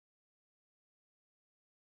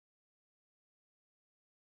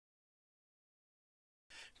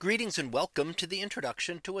Greetings and welcome to the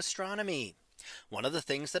introduction to astronomy. One of the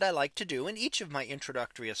things that I like to do in each of my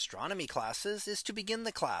introductory astronomy classes is to begin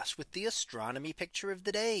the class with the astronomy picture of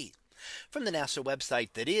the day from the NASA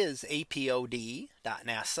website, that is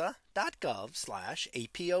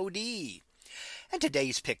apod.nasa.gov/apod. And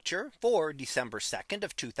today's picture for December 2nd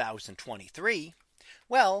of 2023.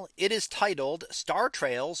 Well, it is titled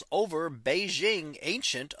Startrails over Beijing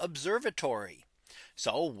Ancient Observatory.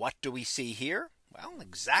 So what do we see here? Well,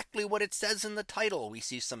 exactly what it says in the title. We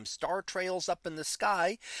see some star trails up in the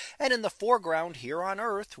sky, and in the foreground here on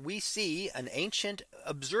Earth, we see an ancient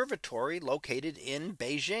observatory located in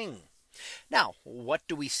Beijing. Now, what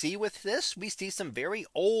do we see with this? We see some very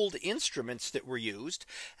old instruments that were used.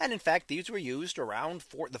 And in fact, these were used around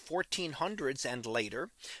the 1400s and later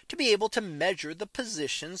to be able to measure the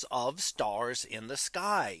positions of stars in the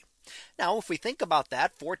sky. Now, if we think about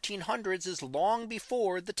that, 1400s is long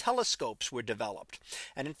before the telescopes were developed.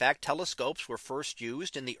 And in fact, telescopes were first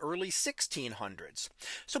used in the early 1600s.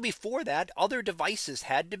 So before that, other devices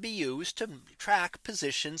had to be used to track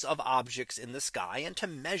positions of objects in the sky and to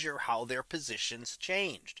measure how their positions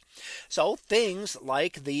changed. So things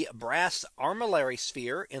like the brass Armillary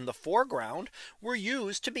Sphere in the foreground were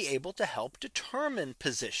used to be able to help determine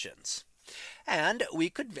positions. And we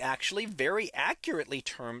could actually very accurately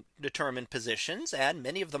determine positions, and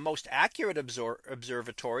many of the most accurate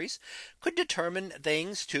observatories could determine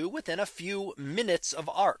things to within a few minutes of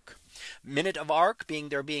arc. Minute of arc being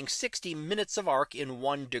there being 60 minutes of arc in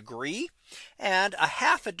 1 degree. And a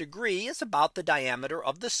half a degree is about the diameter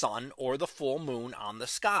of the sun or the full moon on the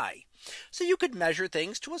sky. So you could measure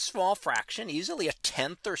things to a small fraction, easily a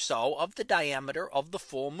tenth or so of the diameter of the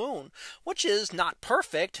full moon, which is not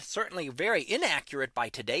perfect, certainly very inaccurate by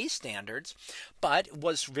today's standards, but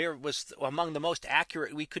was among the most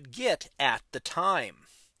accurate we could get at the time.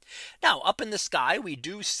 Now, up in the sky, we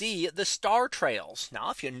do see the star trails. Now,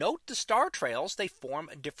 if you note the star trails, they form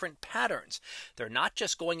different patterns. They're not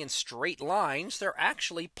just going in straight lines. They're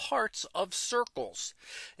actually parts of circles.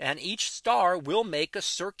 And each star will make a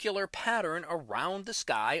circular pattern around the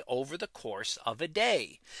sky over the course of a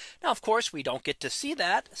day. Now, of course, we don't get to see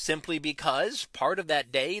that simply because part of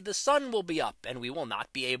that day the sun will be up and we will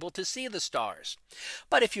not be able to see the stars.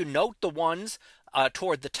 But if you note the ones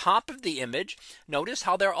toward the top of the image, notice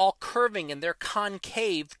how they're all curving and they're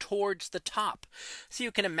concave towards the top. So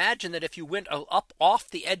you can imagine that if you went up off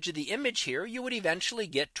the edge of the image here, you would eventually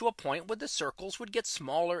get to a point where the circles would get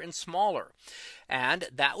smaller and smaller. And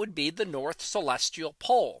that would be the North Celestial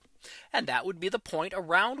Pole. And that would be the point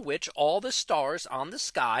around which all the stars on the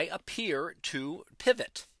sky appear to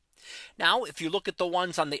pivot. Now, if you look at the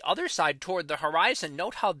ones on the other side toward the horizon,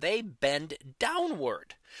 note how they bend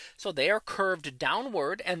downward. So they are curved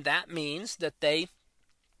downward, and that means that they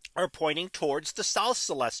are pointing towards the South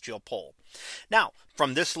Celestial Pole. Now,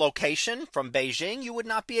 from this location, from Beijing, you would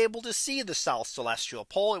not be able to see the South Celestial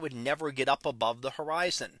Pole. It would never get up above the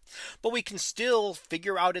horizon. But we can still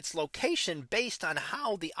figure out its location based on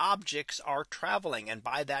how the objects are traveling and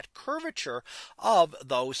by that curvature of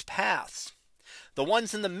those paths. The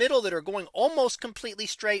ones in the middle that are going almost completely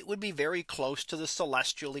straight would be very close to the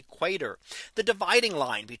celestial equator, the dividing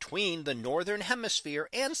line between the northern hemisphere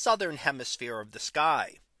and southern hemisphere of the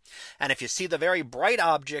sky. And if you see the very bright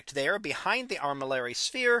object there behind the Armillary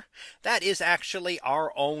Sphere, that is actually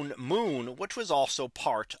our own moon, which was also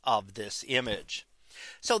part of this image.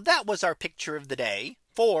 So that was our picture of the day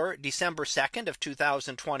for December 2nd of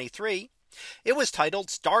 2023. It was titled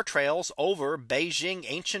Star Trails over Beijing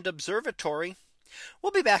Ancient Observatory.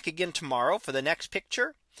 We'll be back again tomorrow for the next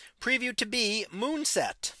picture, previewed to be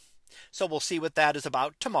moonset. So we'll see what that is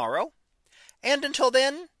about tomorrow. And until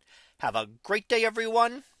then, have a great day,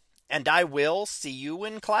 everyone, and I will see you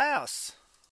in class.